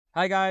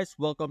Hi guys,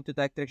 welcome to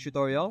Tech Tricks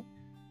tutorial.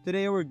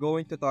 Today we're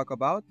going to talk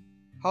about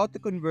how to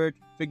convert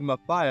Figma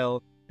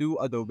file to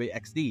Adobe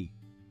XD.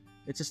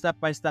 It's a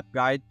step-by-step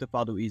guide to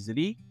follow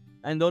easily,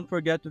 and don't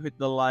forget to hit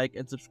the like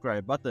and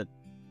subscribe button.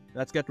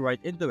 Let's get right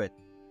into it.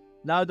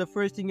 Now the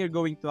first thing you're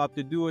going to have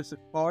to do is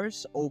of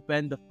course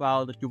open the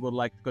file that you would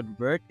like to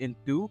convert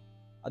into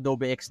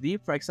Adobe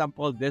XD. For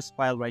example, this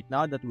file right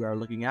now that we are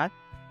looking at.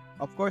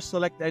 Of course,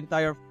 select the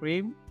entire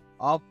frame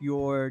of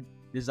your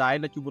design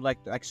that you would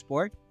like to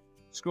export.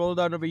 Scroll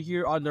down over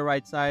here on the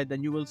right side,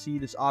 then you will see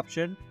this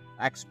option,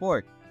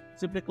 Export.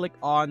 Simply click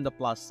on the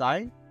plus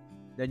sign,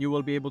 then you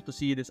will be able to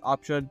see this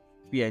option,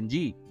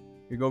 PNG.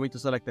 You're going to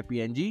select the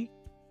PNG,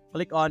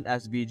 click on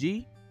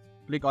SVG,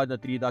 click on the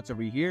three dots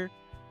over here,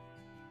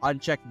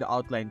 uncheck the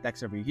outline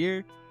text over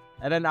here,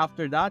 and then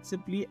after that,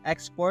 simply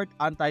export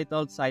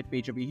untitled site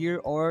page over here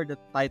or the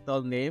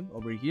title name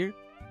over here.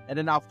 And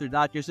then after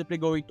that, you're simply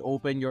going to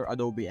open your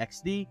Adobe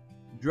XD,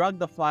 drag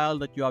the file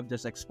that you have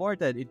just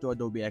exported into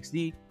Adobe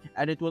XD,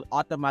 and it will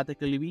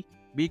automatically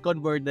be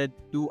converted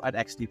to an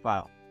XD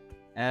file.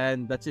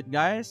 And that's it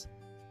guys.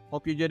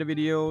 Hope you enjoyed the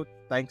video.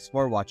 Thanks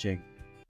for watching.